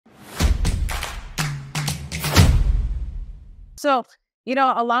So,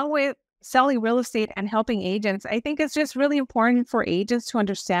 along with selling real estate and helping agents, I think it's just really important for agents to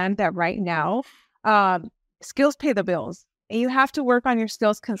understand that right now, skills pay the bills. And you have to work on your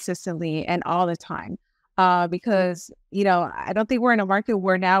skills consistently and all the time. Because, I don't think we're in a market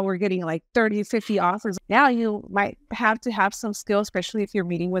where now we're getting like 30, 50 offers. Now you might have to have some skills, especially if you're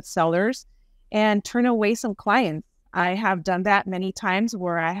meeting with sellers, and turn away some clients. I have done that many times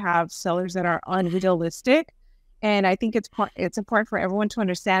where I have sellers that are unrealistic. And I think it's important for everyone to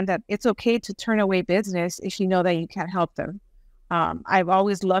understand that it's okay to turn away business if you know that you can't help them. I've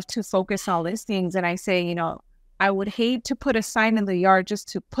always loved to focus on listings. And I say, I would hate to put a sign in the yard just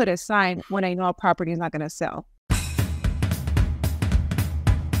to put a sign when I know a property is not going to sell.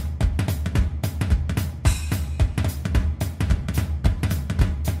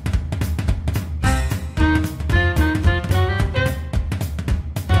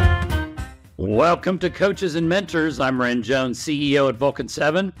 Welcome to Coaches and Mentors. I'm Ren Jones, CEO at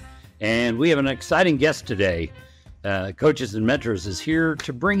Vulcan7, and we have an exciting guest today. Coaches and Mentors is here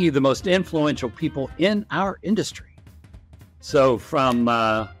to bring you the most influential people in our industry. So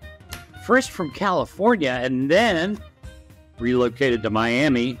first from California and then relocated to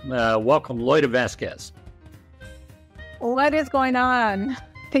Miami, welcome Loida Velasquez. What is going on?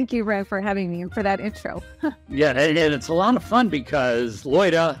 Thank you, Ren, for having me and for that intro. Yeah, and it's a lot of fun because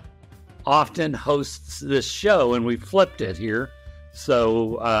Loida often hosts this show, and we flipped it here.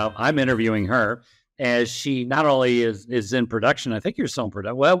 So I'm interviewing her as she not only is in production, I think you're still in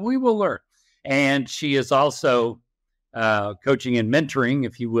production. Well, we will learn. And she is also coaching and mentoring,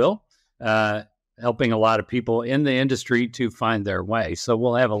 if you will, helping a lot of people in the industry to find their way. So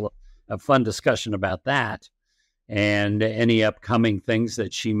we'll have a fun discussion about that and any upcoming things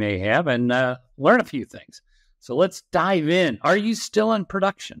that she may have and learn a few things. So let's dive in. Are you still in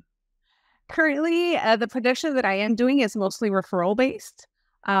production? Currently, the production that I am doing is mostly referral based.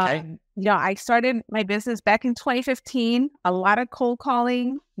 Okay. I started my business back in 2015. A lot of cold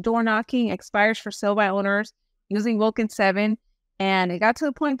calling, door knocking, expires for sale by owners using Vulcan7. And it got to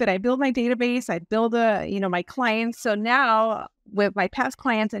the point that I built my database. I build my clients. So now with my past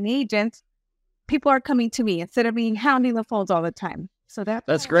clients and agents, people are coming to me instead of me hounding the phones all the time. So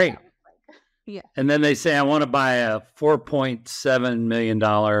that's great. Yeah. And then they say, I want to buy a $4.7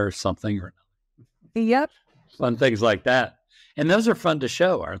 million something or Yep. fun things like that. And those are fun to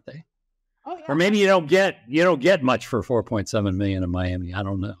show, aren't they? Oh, yeah. Or maybe you don't get much for 4.7 million in Miami. I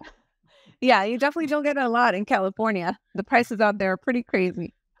don't know. Yeah, you definitely don't get a lot in California. The prices out there are pretty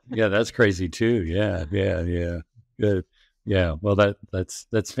crazy. Yeah, that's crazy too. Yeah. Good. Yeah. Well,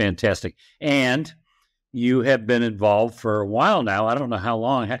 that's fantastic. And you have been involved for a while now. I don't know how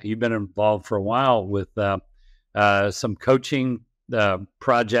long you've been involved for a while with some coaching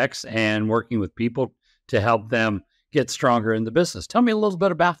projects and working with people to help them get stronger in the business. Tell me a little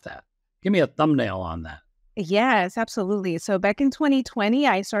bit about that. Give me a thumbnail on that. Yes, absolutely. So back in 2020,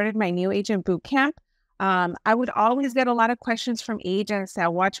 I started my new agent boot camp. I would always get a lot of questions from agents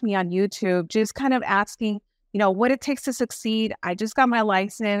that watch me on YouTube, just kind of asking, what it takes to succeed. I just got my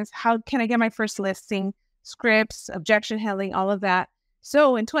license. How can I get my first listing? Scripts, objection handling, all of that.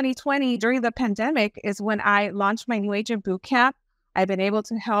 So in 2020, during the pandemic is when I launched my new agent boot camp. I've been able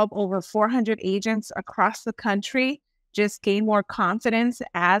to help over 400 agents across the country just gain more confidence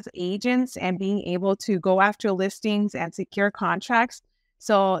as agents and being able to go after listings and secure contracts.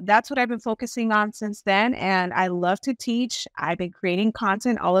 So that's what I've been focusing on since then. And I love to teach. I've been creating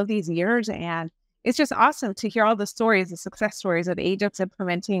content all of these years. And it's just awesome to hear all the stories, the success stories of agents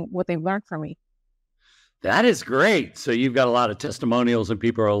implementing what they've learned from me. That is great. So you've got a lot of testimonials and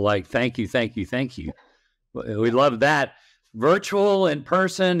people are like, thank you, thank you, thank you. We love that. Virtual, in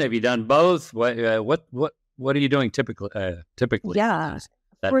person? Have you done both? What are you doing typically? Yeah,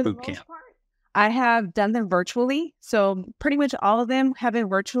 that for boot the camp. most part, I have done them virtually. So pretty much all of them have been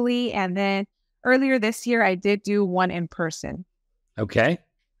virtually. And then earlier this year, I did do one in person. Okay,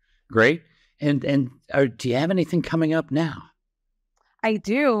 great. And do you have anything coming up now? I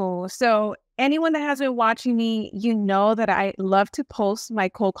do. So anyone that has been watching me, you know that I love to post my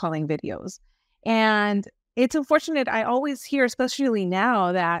cold calling videos. And it's unfortunate. I always hear, especially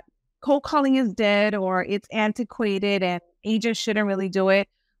now, that cold calling is dead or it's antiquated and agents shouldn't really do it.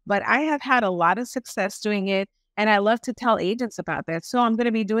 But I have had a lot of success doing it. And I love to tell agents about that. So I'm going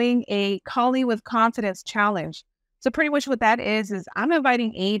to be doing a Calling with Confidence challenge. So pretty much what that is I'm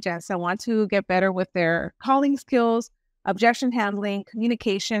inviting agents that want to get better with their calling skills, objection handling,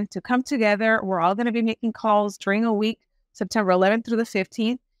 communication to come together. We're all going to be making calls during a week, September 11th through the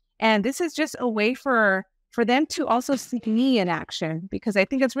 15th. And this is just a way for for them to also see me in action, because I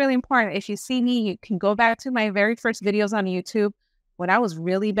think it's really important. If you see me, you can go back to my very first videos on YouTube when I was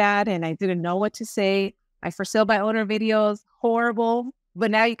really bad and I didn't know what to say. My for sale by owner videos, horrible.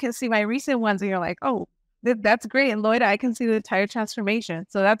 But now you can see my recent ones and you're like, oh, that's great. And Loida, I can see the entire transformation.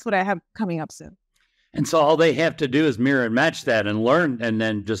 So that's what I have coming up soon. And so all they have to do is mirror and match that and learn, and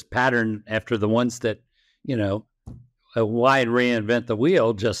then just pattern after the ones that, why reinvent the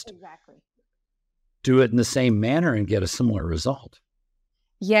wheel, just exactly do it in the same manner and get a similar result.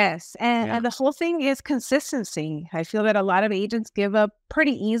 Yes. And the whole thing is consistency. I feel that a lot of agents give up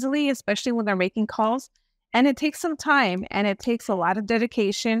pretty easily, especially when they're making calls. And it takes some time and it takes a lot of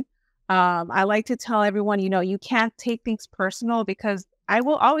dedication. I like to tell everyone, you can't take things personal, because I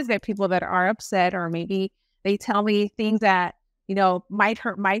will always get people that are upset, or maybe they tell me things that, might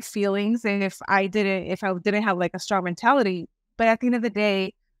hurt my feelings. And if I didn't have like a strong mentality, but at the end of the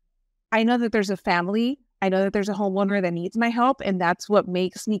day, I know that there's a family. I know that there's a homeowner that needs my help. And that's what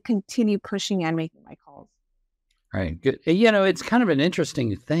makes me continue pushing and making my calls. Right. Good. It's kind of an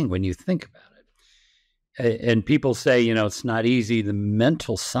interesting thing when you think about it. And people say, it's not easy, the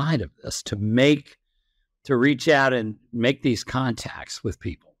mental side of this, to reach out and make these contacts with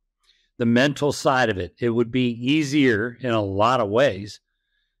people. The mental side of it, it would be easier in a lot of ways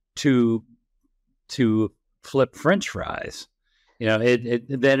to flip French fries, than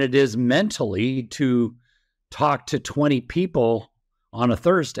it is mentally to talk to 20 people on a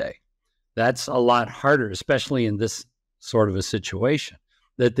Thursday. That's a lot harder, especially in this sort of a situation.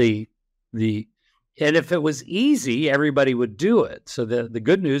 And if it was easy, everybody would do it. So the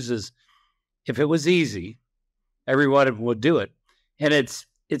good news is, if it was easy, everyone would do it. And it's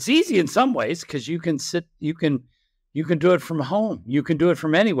easy in some ways, because you can do it from home. You can do it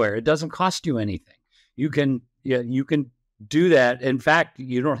from anywhere. It doesn't cost you anything. You can do that. In fact,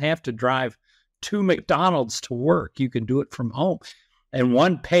 you don't have to drive to McDonald's to work. You can do it from home. And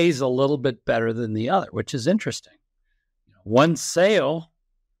one pays a little bit better than the other, which is interesting. One sale,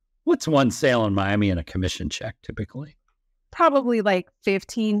 what's one sale in Miami in a commission check typically? Probably like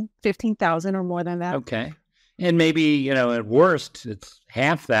 15,000 or more than that. Okay. And maybe, at worst, it's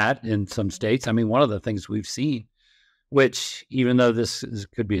half that in some states. I mean, one of the things we've seen, which even though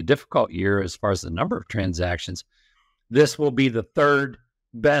could be a difficult year as far as the number of transactions, this will be the third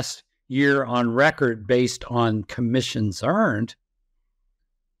best year on record based on commissions earned,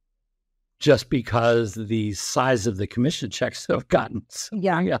 just because the size of the commission checks have gotten so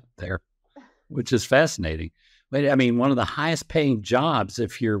high up there, which is fascinating. But I mean, one of the highest paying jobs,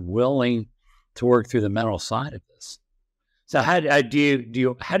 if you're willing to work through the mental side of this. So how do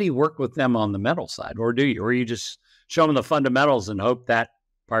you work with them on the mental side, or you just show them the fundamentals and hope that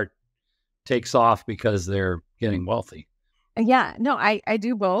part takes off because they're getting wealthy? Yeah, no, I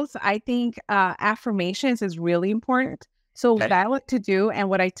do both. I think affirmations is really important. So what I like to do, and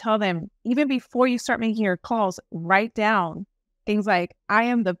what I tell them, even before you start making your calls, write down things like, I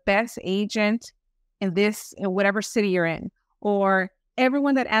am the best agent in whatever city you're in, or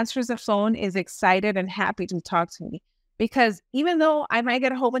everyone that answers the phone is excited and happy to talk to me. Because even though I might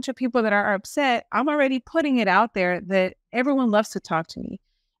get a whole bunch of people that are upset, I'm already putting it out there that everyone loves to talk to me.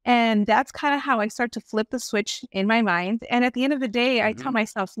 And that's kind of how I start to flip the switch in my mind. And at the end of the day, I tell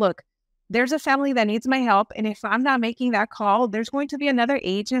myself, look, there's a family that needs my help. And if I'm not making that call, there's going to be another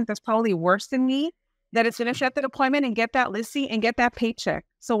agent that's probably worse than me that is going to set that appointment and get that listing and get that paycheck.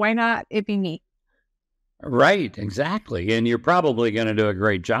 So why not it be me? Right, exactly. And you're probably going to do a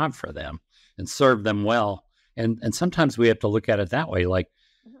great job for them and serve them well. And sometimes we have to look at it that way. Like,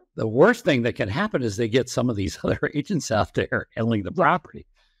 the worst thing that can happen is they get some of these other agents out there handling the property.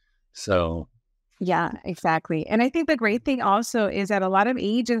 So. Yeah, exactly. And I think the great thing also is that a lot of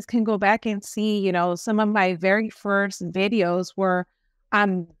agents can go back and see, some of my very first videos where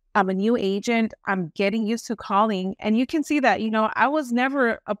I'm a new agent, I'm getting used to calling. And you can see that, I was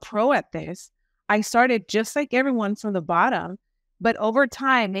never a pro at this. I started just like everyone from the bottom, but over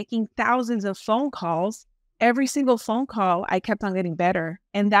time, making thousands of phone calls, every single phone call, I kept on getting better.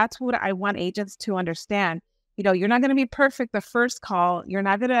 And that's what I want agents to understand. You're not going to be perfect the first call. You're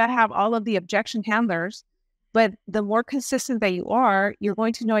not going to have all of the objection handlers, but the more consistent that you are, you're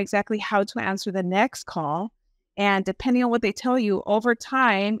going to know exactly how to answer the next call. And depending on what they tell you over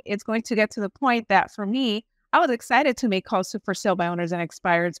time, it's going to get to the point that for me, I was excited to make calls to for sale by owners and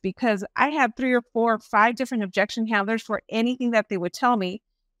expireds, because I had 3 or 4 or 5 different objection handlers for anything that they would tell me.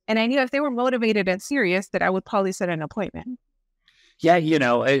 And I knew if they were motivated and serious, that I would probably set an appointment. Yeah,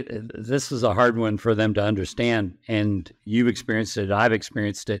 this is a hard one for them to understand. And you've experienced it. I've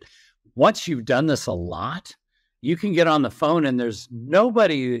experienced it. Once you've done this a lot, you can get on the phone and there's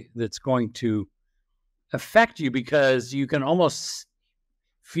nobody that's going to affect you because you can almost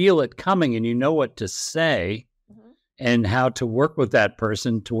feel it coming and you know what to say and how to work with that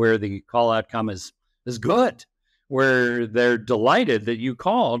person to where the call outcome is good, where they're delighted that you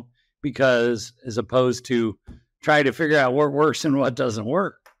called, because as opposed to try to figure out what works and what doesn't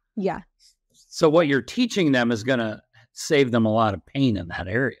work. Yeah. So what you're teaching them is going to save them a lot of pain in that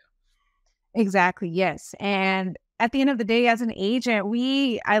area. Exactly. Yes. And at the end of the day, as an agent,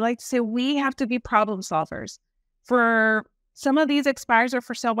 I like to say we have to be problem solvers. For some of these expires or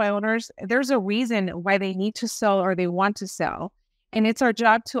for sale by owners, there's a reason why they need to sell or they want to sell. And it's our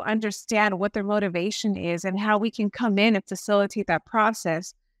job to understand what their motivation is and how we can come in and facilitate that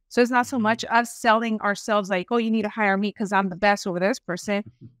process. So it's not so much us selling ourselves like, oh, you need to hire me because I'm the best over this person.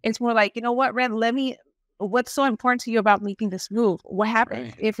 It's more like, you know what, Ren, what's so important to you about making this move? What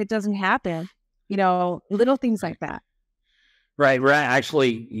happens if it doesn't happen? You know, little things like that. Right.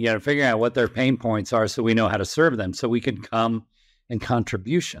 Actually, figuring out what their pain points are so we know how to serve them. So we can come in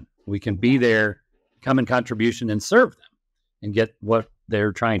contribution. We can be there, come in contribution and serve them and get what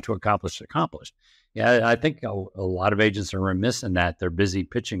they're trying to accomplish. Yeah, I think a lot of agents are remiss in that. They're busy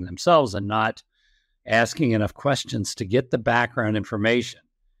pitching themselves and not asking enough questions to get the background information.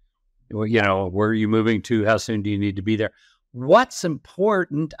 Well, where are you moving to? How soon do you need to be there? What's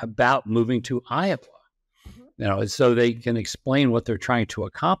important about moving to Iowa? So they can explain what they're trying to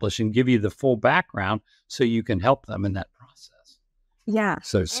accomplish and give you the full background so you can help them in that process. Yeah.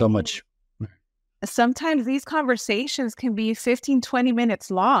 So much. Sometimes these conversations can be 15, 20 minutes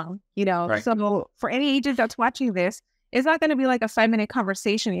long, Right. So for any agent that's watching this, it's not going to be like a 5-minute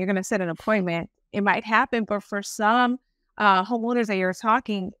conversation. You're going to set an appointment. It might happen, but for some homeowners that you're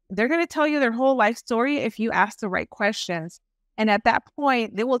talking, they're going to tell you their whole life story if you ask the right questions. And at that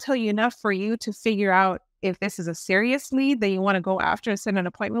point, they will tell you enough for you to figure out if this is a serious lead that you want to go after and set an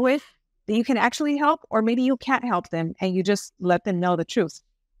appointment with, that you can actually help, or maybe you can't help them and you just let them know the truth.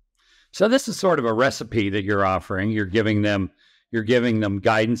 So this is sort of a recipe that you're offering. You're giving them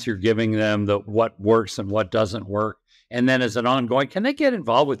guidance. You're giving them what works and what doesn't work. And then as an ongoing, can they get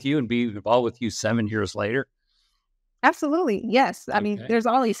involved with you and be involved with you 7 years later? Absolutely. Yes. I mean, there's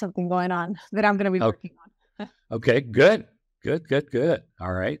always something going on that I'm going to be working on. Okay, good.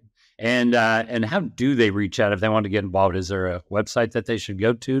 All right. And how do they reach out if they want to get involved? Is there a website that they should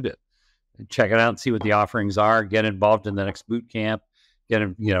go to check it out and see what the offerings are, get involved in the next boot camp, get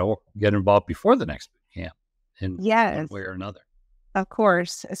involved before the next boot camp in one way or another? Of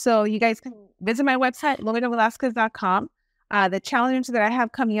course. So you guys can visit my website, loidavelasquez.com. The challenge that I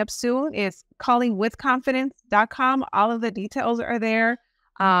have coming up soon is callingwithconfidence.com. All of the details are there.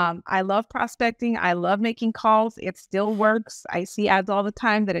 I love prospecting. I love making calls. It still works. I see ads all the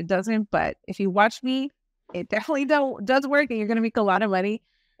time that it doesn't, but if you watch me, it definitely does work and you're going to make a lot of money.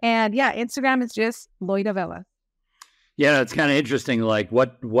 And yeah, Instagram is just Loida Vela. Yeah, it's kind of interesting. Like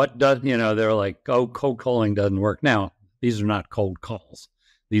what does, they're like, oh, cold calling doesn't work. Now, these are not cold calls.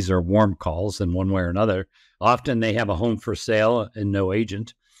 These are warm calls in one way or another. Often they have a home for sale and no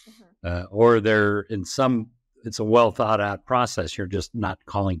agent, or they're it's a well thought out process. You're just not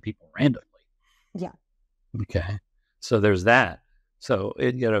calling people randomly. Yeah. Okay. So there's that. So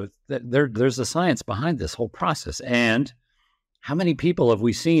there's a science behind this whole process. And how many people have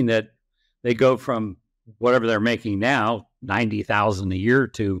we seen that they go from whatever they're making now, 90,000 a year,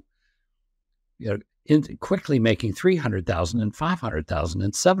 to quickly making 300,000 and 500,000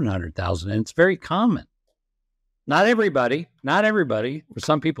 and 700,000, and it's very common. Not everybody. For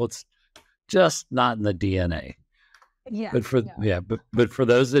some people, it's just not in the DNA. Yeah. But for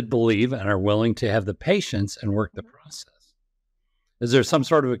those that believe and are willing to have the patience and work the process. Is there some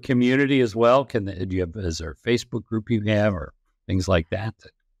sort of a community as well? Is there a Facebook group you have or things like that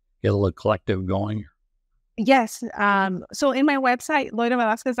get a little collective going? Yes. So in my website,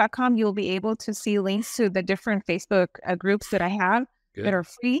 loidavelasquez.com, you'll be able to see links to the different Facebook groups that I have that are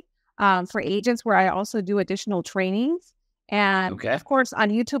free for agents, where I also do additional trainings. And of course, on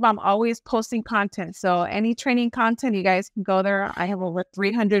YouTube, I'm always posting content. So any training content, you guys can go there. I have over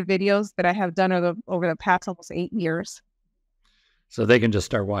 300 videos that I have done over the past almost 8 years. So they can just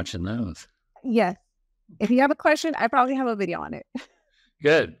start watching those. Yes. If you have a question, I probably have a video on it.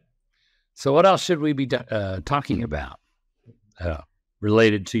 Good. So what else should we be talking about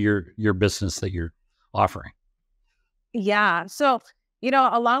related to your business that you're offering? Yeah. So,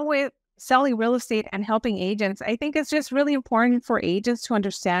 along with selling real estate and helping agents, I think it's just really important for agents to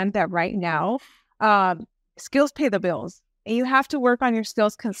understand that right now, skills pay the bills. And you have to work on your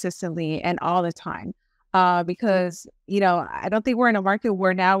skills consistently and all the time. Because, I don't think we're in a market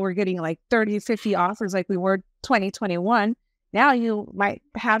where now we're getting like 30, 50 offers like we were 2021. Now you might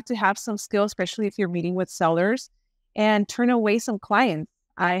have to have some skill, especially if you're meeting with sellers, and turn away some clients.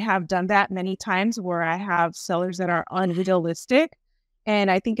 I have done that many times where I have sellers that are unrealistic.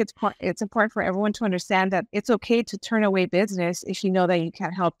 And I think it's important for everyone to understand that it's okay to turn away business if you know that you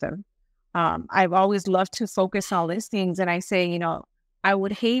can't help them. I've always loved to focus on listings. And I say, I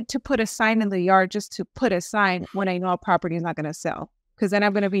would hate to put a sign in the yard just to put a sign when I know a property is not going to sell, because then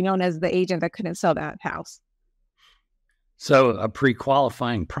I'm going to be known as the agent that couldn't sell that house. So a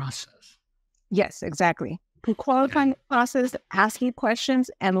pre-qualifying process. Yes, exactly. Pre-qualifying process, asking questions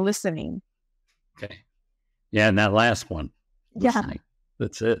and listening. Okay. Yeah. And that last one. Listening.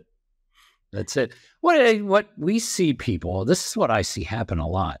 Yeah. That's it. What we see people, this is what I see happen a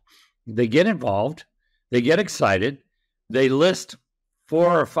lot. They get involved. They get excited. They list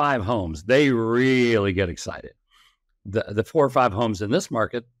 4 or 5 homes. They really get excited. The 4 or 5 homes in this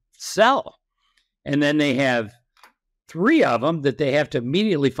market sell. And then they have 3 of them that they have to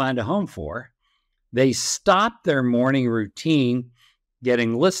immediately find a home for. They stop their morning routine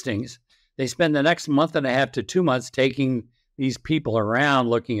getting listings. They spend the next month and a half to 2 months taking these people around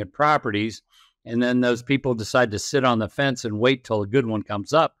looking at properties. And then those people decide to sit on the fence and wait till a good one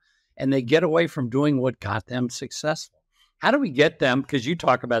comes up. And they get away from doing what got them successful. How do we get them? Because you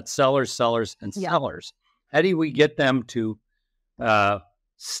talk about sellers, and sellers. How do we get them to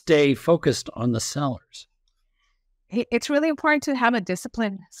stay focused on the sellers? It's really important to have a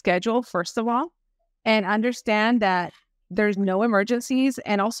disciplined schedule, first of all, and understand that there's no emergencies,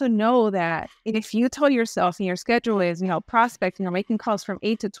 and also know that if you tell yourself and your schedule is, prospecting or making calls from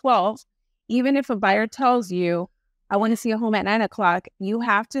 8 to 12, even if a buyer tells you, I want to see a home at 9 o'clock, you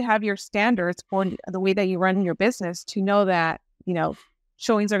have to have your standards for the way that you run your business to know that,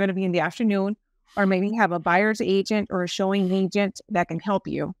 showings are going to be in the afternoon, or maybe have a buyer's agent or a showing agent that can help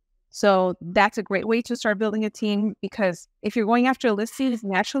you. So that's a great way to start building a team, because if you're going after listings,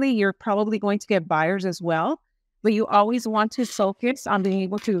 naturally, you're probably going to get buyers as well, but you always want to focus on being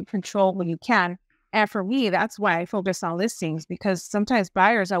able to control when you can. And for me, that's why I focus on listings, because sometimes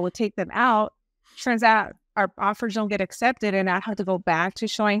buyers, I would take them out. Turns out our offers don't get accepted and I have to go back to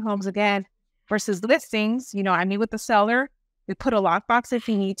showing homes again, versus listings. I meet with the seller. We put a lockbox if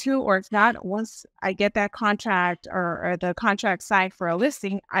you need to, or if not, once I get that contract or the contract signed for a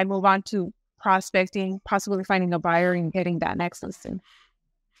listing, I move on to prospecting, possibly finding a buyer and getting that next listing.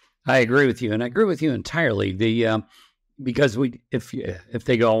 I agree with you, and I agree with you entirely. Because if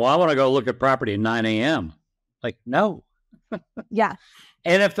they go, well, I want to go look at property at 9 a.m. Like, no. Yeah.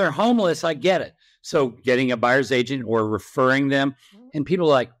 And if they're homeless, I get it. So getting a buyer's agent or referring them, and people are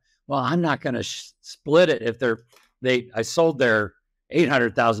like, well, I'm not going to split it if I sold their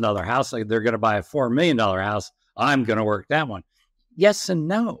 $800,000 house. Like, they're going to buy a $4 million house. I'm going to work that one. Yes and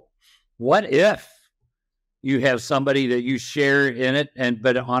no. What if you have somebody that you share in it,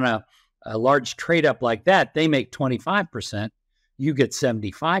 but on a large trade up like that, they make 25%, you get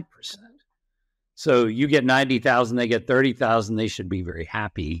 75%. So you get 90,000, they get 30,000. They should be very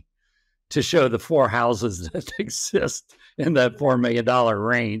happy to show the 4 houses that exist in that $4 million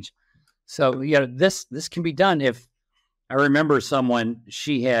range. So, this can be done. If I remember someone,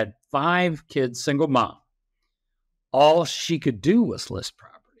 she had 5 kids, single mom. All she could do was list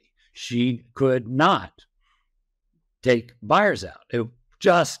property. She could not take buyers out. It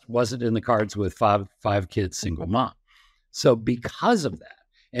just wasn't in the cards with five kids, single mom. So because of that,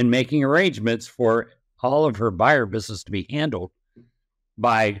 and making arrangements for all of her buyer business to be handled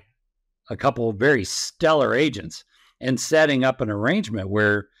by a couple of very stellar agents, and setting up an arrangement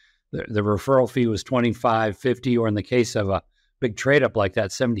where the referral fee was 25, 50, or in the case of a big trade up like that,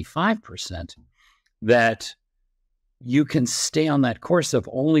 75%, that you can stay on that course of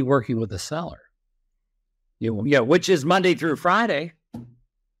only working with the seller. Which is Monday through Friday.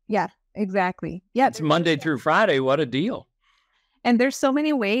 Yeah, exactly. Yeah. It's Monday through Friday. What a deal. And there's so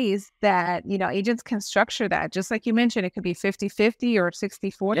many ways that, agents can structure that. Just like you mentioned, it could be 50-50 or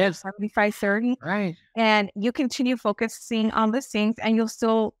 60-40 or 75-30. Right. And you continue focusing on listings and you'll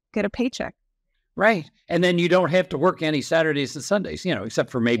still get a paycheck. Right. And then you don't have to work any Saturdays and Sundays, except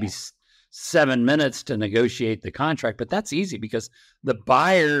for maybe 7 minutes to negotiate the contract. But that's easy because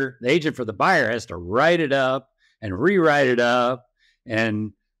the agent for the buyer has to write it up and rewrite it up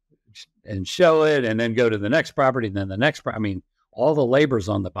and show it, and then go to the next property, and then the next property. I mean, all the labor's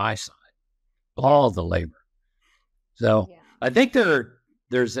on the buy side, all the labor. So I think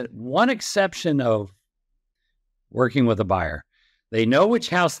there's one exception of working with a buyer. They know which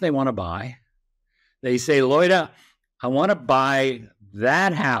house they want to buy. They say, Loida, I want to buy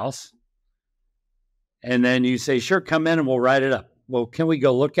that house. And then you say, sure, come in and we'll write it up. Well, can we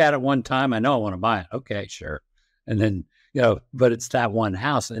go look at it one time? I know I want to buy it. Okay, sure. And then but it's that one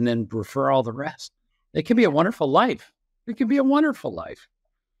house, and then refer all the rest. It can be a wonderful life. It can be a wonderful life.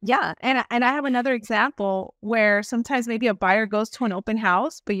 Yeah. And I have another example where sometimes maybe a buyer goes to an open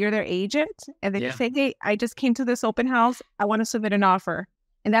house, but you're their agent, and they say, hey, I just came to this open house. I want to submit an offer.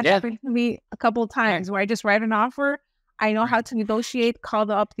 And that's happened to me a couple of times where I just write an offer. I know how to negotiate,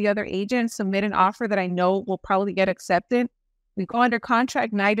 call up the other agent, submit an offer that I know will probably get accepted. We go under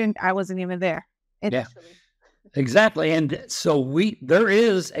contract, and I wasn't even there. Initially. Yeah, exactly. And so there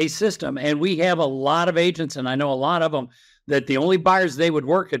is a system, and we have a lot of agents, and I know a lot of them, that the only buyers they would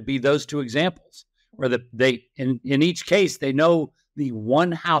work would be those two examples, where in each case, they know the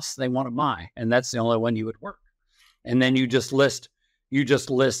one house they want to buy, and that's the only one you would work. And then you just list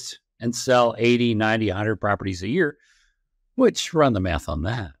and sell 80, 90, 100 properties a year, which run the math on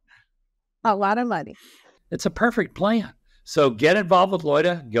that. A lot of money. It's a perfect plan. So get involved with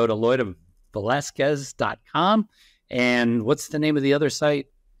Loida. Go to loidavelasquez.com. And what's the name of the other site?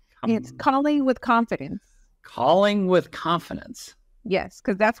 It's Calling with Confidence. Calling with Confidence. Yes,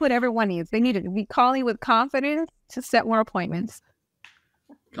 because that's what everyone needs. They need to be calling with confidence to set more appointments.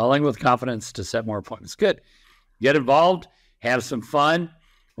 Calling with confidence to set more appointments. Good. Get involved. Have some fun.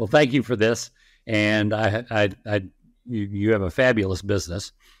 Well, thank you for this. And you have a fabulous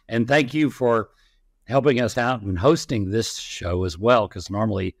business. And thank you for helping us out and hosting this show as well, because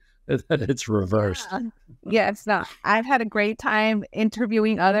normally it's reversed. Yeah, it's not. I've had a great time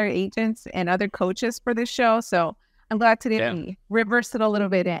interviewing other agents and other coaches for this show. So I'm glad today we reversed it a little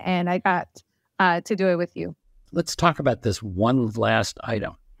bit and I got to do it with you. Let's talk about this one last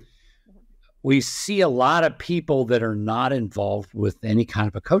item. We see a lot of people that are not involved with any kind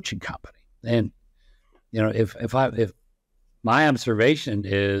of a coaching company. And, if my observation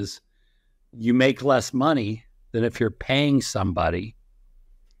is you make less money than if you're paying somebody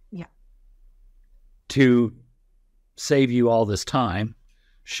to save you all this time,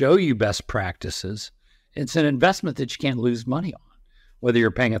 show you best practices. It's an investment that you can't lose money on, whether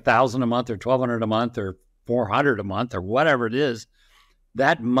you're paying $1,000 a month or $1,200 a month or $400 a month or whatever it is.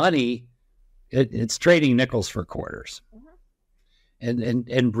 That money, it's trading nickels for quarters. Mm-hmm.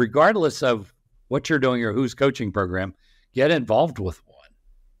 And regardless of what you're doing or whose coaching program, get involved with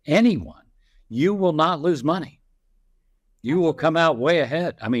anyone. You will not lose money. You will come out way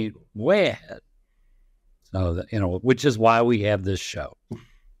ahead. I mean, way ahead. So, which is why we have this show.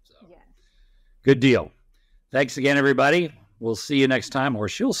 So, Good deal. Thanks again, everybody. We'll see you next time, or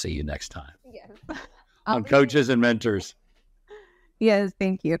she'll see you next time on Coaches and Mentors. Yes,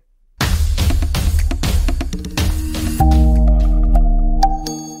 thank you.